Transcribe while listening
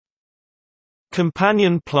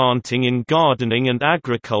Companion planting in gardening and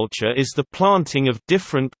agriculture is the planting of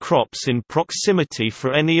different crops in proximity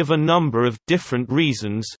for any of a number of different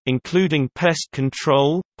reasons, including pest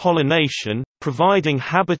control, pollination, providing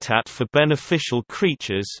habitat for beneficial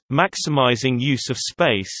creatures, maximizing use of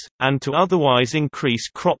space, and to otherwise increase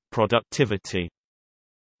crop productivity.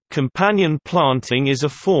 Companion planting is a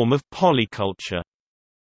form of polyculture.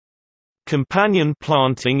 Companion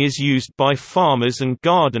planting is used by farmers and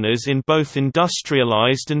gardeners in both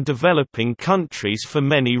industrialized and developing countries for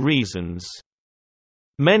many reasons.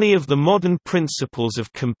 Many of the modern principles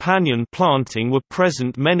of companion planting were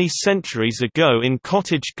present many centuries ago in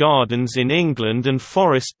cottage gardens in England and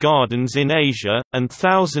forest gardens in Asia, and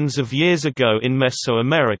thousands of years ago in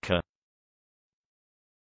Mesoamerica.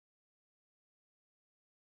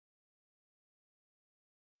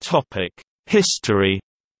 History.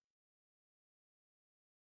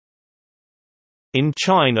 In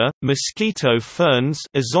China, mosquito ferns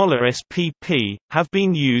Azolla spp. Have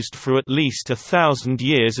been used for at least 1,000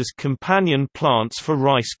 years as companion plants for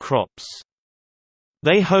rice crops.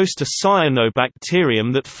 They host a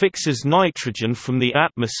cyanobacterium that fixes nitrogen from the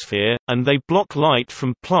atmosphere, and they block light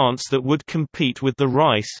from plants that would compete with the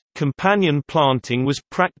rice. Companion planting was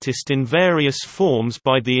practiced in various forms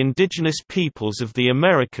by the indigenous peoples of the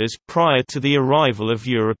Americas prior to the arrival of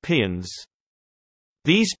Europeans.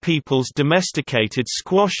 These peoples domesticated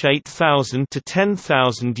squash 8,000 to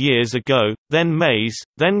 10,000 years ago, then maize,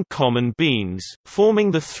 then common beans, forming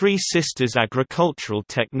the Three Sisters agricultural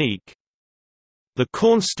technique. The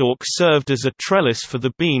cornstalk served as a trellis for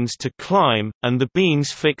the beans to climb, and the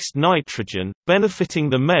beans fixed nitrogen, benefiting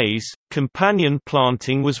the maize. Companion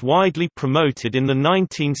planting was widely promoted in the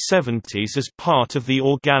 1970s as part of the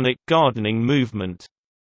organic gardening movement.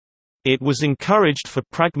 It was encouraged for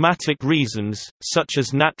pragmatic reasons, such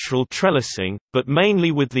as natural trellising, but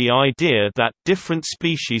mainly with the idea that different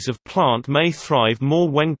species of plant may thrive more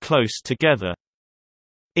when close together.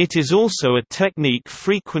 It is also a technique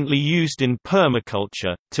frequently used in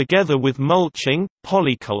permaculture, together with mulching,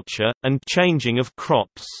 polyculture, and changing of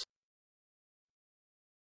crops.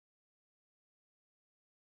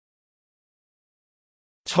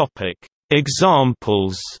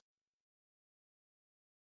 Examples: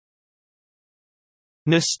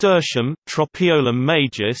 Nasturtium Tropaeolum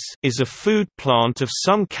majus is a food plant of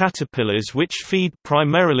some caterpillars which feed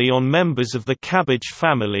primarily on members of the cabbage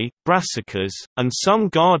family, brassicas, and some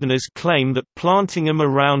gardeners claim that planting them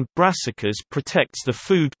around brassicas protects the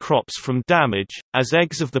food crops from damage, as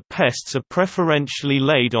eggs of the pests are preferentially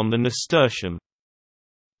laid on the nasturtium.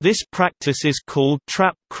 This practice is called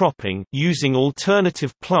trap cropping, using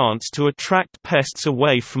alternative plants to attract pests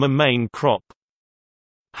away from a main crop.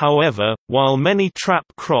 However, while many trap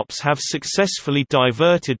crops have successfully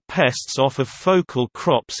diverted pests off of focal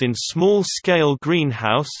crops in small-scale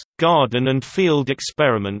greenhouse, garden and field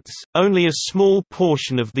experiments, only a small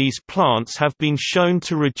portion of these plants have been shown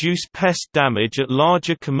to reduce pest damage at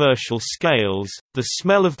larger commercial scales. The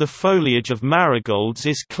smell of the foliage of marigolds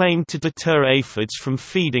is claimed to deter aphids from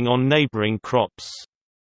feeding on neighboring crops.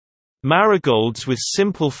 Marigolds with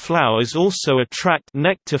simple flowers also attract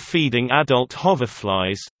nectar-feeding adult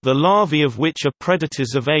hoverflies, the larvae of which are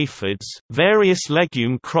predators of aphids. Various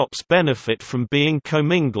legume crops benefit from being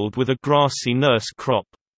commingled with a grassy nurse crop.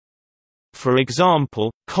 For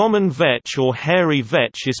example, common vetch or hairy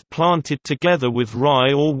vetch is planted together with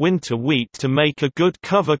rye or winter wheat to make a good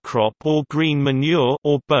cover crop or green manure,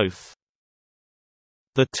 or both.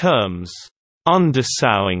 The terms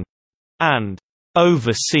undersowing and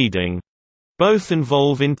overseeding both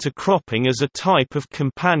involve intercropping as a type of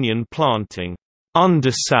companion planting.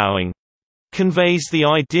 Undersowing conveys the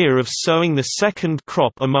idea of sowing the second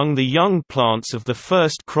crop among the young plants of the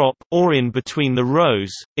first crop, or in between the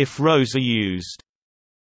rows, if rows are used.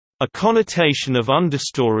 A connotation of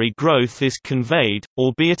understory growth is conveyed,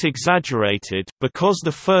 albeit exaggerated, because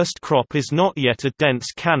the first crop is not yet a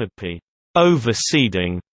dense canopy.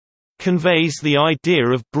 Overseeding conveys the idea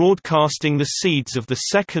of broadcasting the seeds of the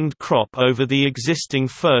second crop over the existing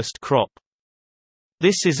first crop.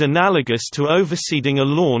 This is analogous to overseeding a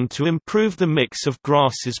lawn to improve the mix of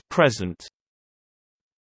grasses present.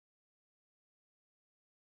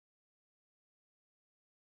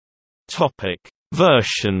 Topic: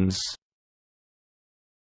 Versions.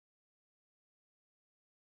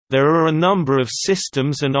 There are a number of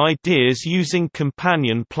systems and ideas using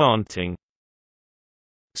companion planting.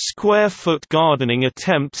 Square-foot gardening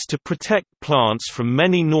attempts to protect plants from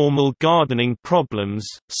many normal gardening problems,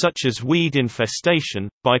 such as weed infestation,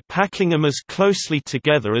 by packing them as closely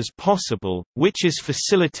together as possible, which is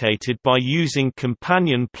facilitated by using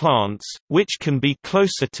companion plants, which can be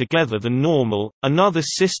closer together than normal. Another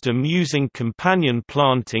system using companion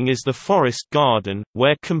planting is the forest garden,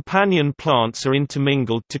 where companion plants are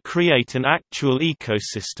intermingled to create an actual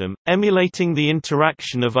ecosystem, emulating the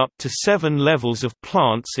interaction of up to 7 levels of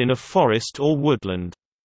plants in a forest or woodland.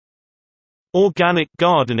 Organic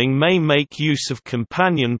gardening may make use of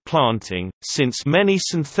companion planting, since many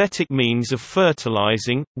synthetic means of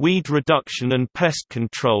fertilizing, weed reduction and pest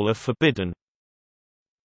control are forbidden.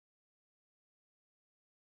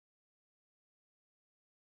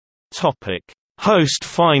 Host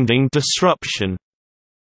finding disruption.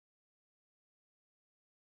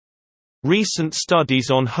 Recent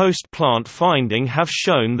studies on host plant finding have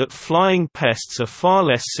shown that flying pests are far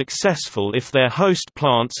less successful if their host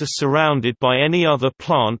plants are surrounded by any other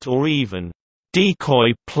plant or even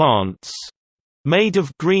decoy plants made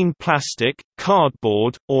of green plastic,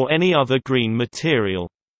 cardboard, or any other green material.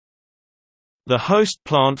 The host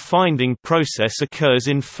plant finding process occurs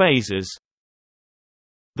in phases.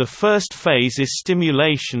 The first phase is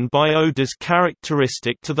stimulation by odors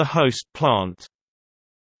characteristic to the host plant.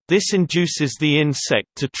 This induces the insect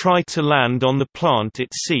to try to land on the plant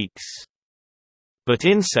it seeks. But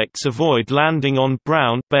insects avoid landing on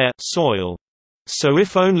brown, bare soil. So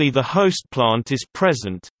if only the host plant is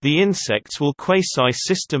present, the insects will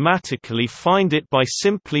quasi-systematically find it by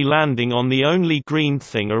simply landing on the only green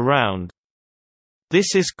thing around.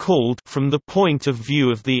 This is called, from the point of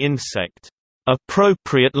view of the insect,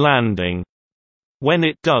 appropriate landing. When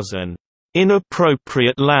it does an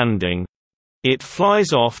inappropriate landing, it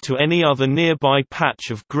flies off to any other nearby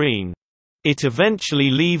patch of green. It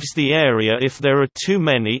eventually leaves the area if there are too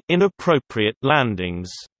many inappropriate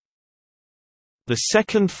landings. The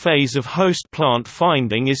second phase of host plant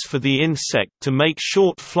finding is for the insect to make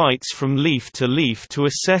short flights from leaf to leaf to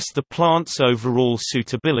assess the plant's overall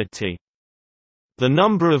suitability. The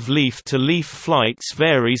number of leaf-to-leaf flights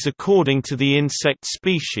varies according to the insect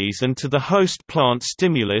species and to the host plant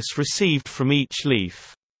stimulus received from each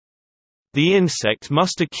leaf. The insect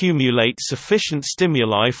must accumulate sufficient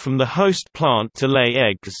stimuli from the host plant to lay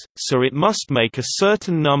eggs, so it must make a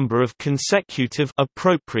certain number of consecutive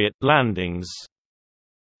appropriate landings.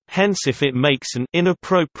 Hence, if it makes an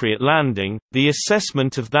inappropriate landing, the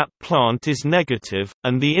assessment of that plant is negative,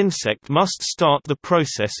 and the insect must start the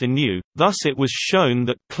process anew. Thus it was shown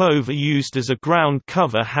that clover used as a ground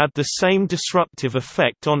cover had the same disruptive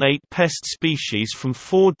effect on 8 pest species from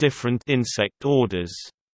 4 different insect orders.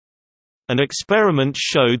 An experiment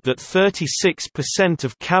showed that 36%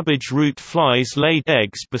 of cabbage root flies laid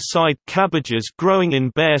eggs beside cabbages growing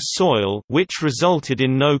in bare soil, which resulted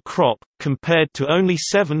in no crop, compared to only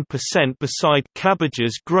 7% beside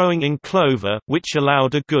cabbages growing in clover, which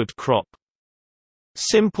allowed a good crop.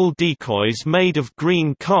 Simple decoys made of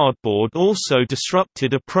green cardboard also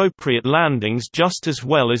disrupted appropriate landings just as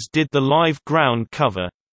well as did the live ground cover.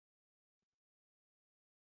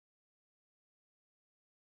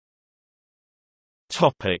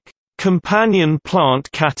 Companion plant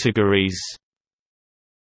categories.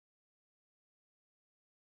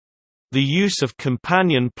 The use of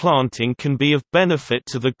companion planting can be of benefit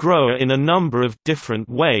to the grower in a number of different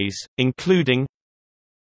ways, including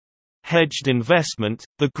hedged investment.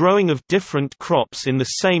 The growing of different crops in the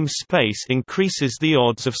same space increases the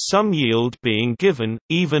odds of some yield being given,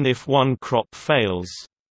 even if one crop fails.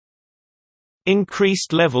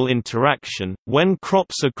 Increased level interaction, when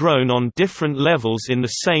crops are grown on different levels in the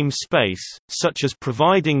same space, such as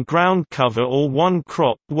providing ground cover or one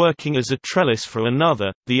crop working as a trellis for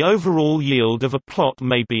another, the overall yield of a plot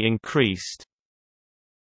may be increased.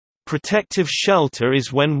 Protective shelter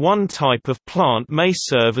is when one type of plant may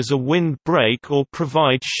serve as a wind break or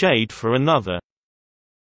provide shade for another.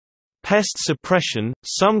 Pest suppression –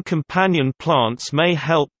 some companion plants may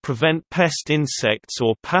help prevent pest insects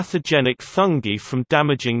or pathogenic fungi from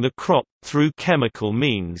damaging the crop, through chemical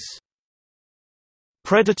means.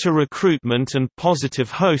 Predator recruitment and positive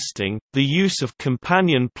hosting – the use of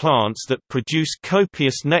companion plants that produce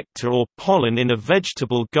copious nectar or pollen in a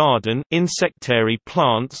vegetable garden, insectary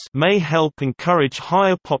plants may help encourage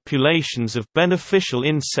higher populations of beneficial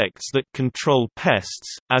insects that control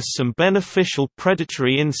pests, as some beneficial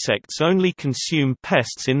predatory insects only consume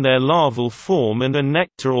pests in their larval form and are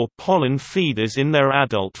nectar or pollen feeders in their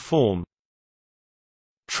adult form.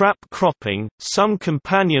 Trap cropping – some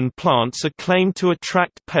companion plants are claimed to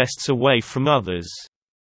attract pests away from others.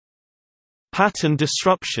 Pattern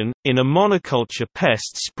disruption – in a monoculture,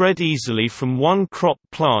 pests spread easily from one crop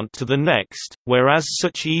plant to the next, whereas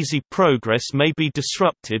such easy progress may be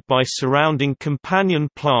disrupted by surrounding companion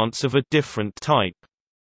plants of a different type.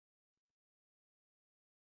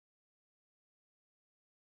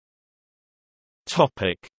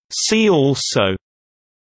 See also: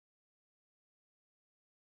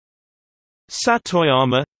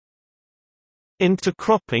 Satoyama,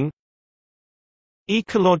 intercropping,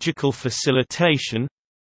 ecological facilitation,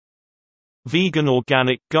 vegan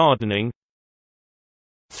organic gardening,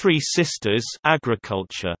 Three Sisters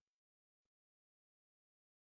agriculture.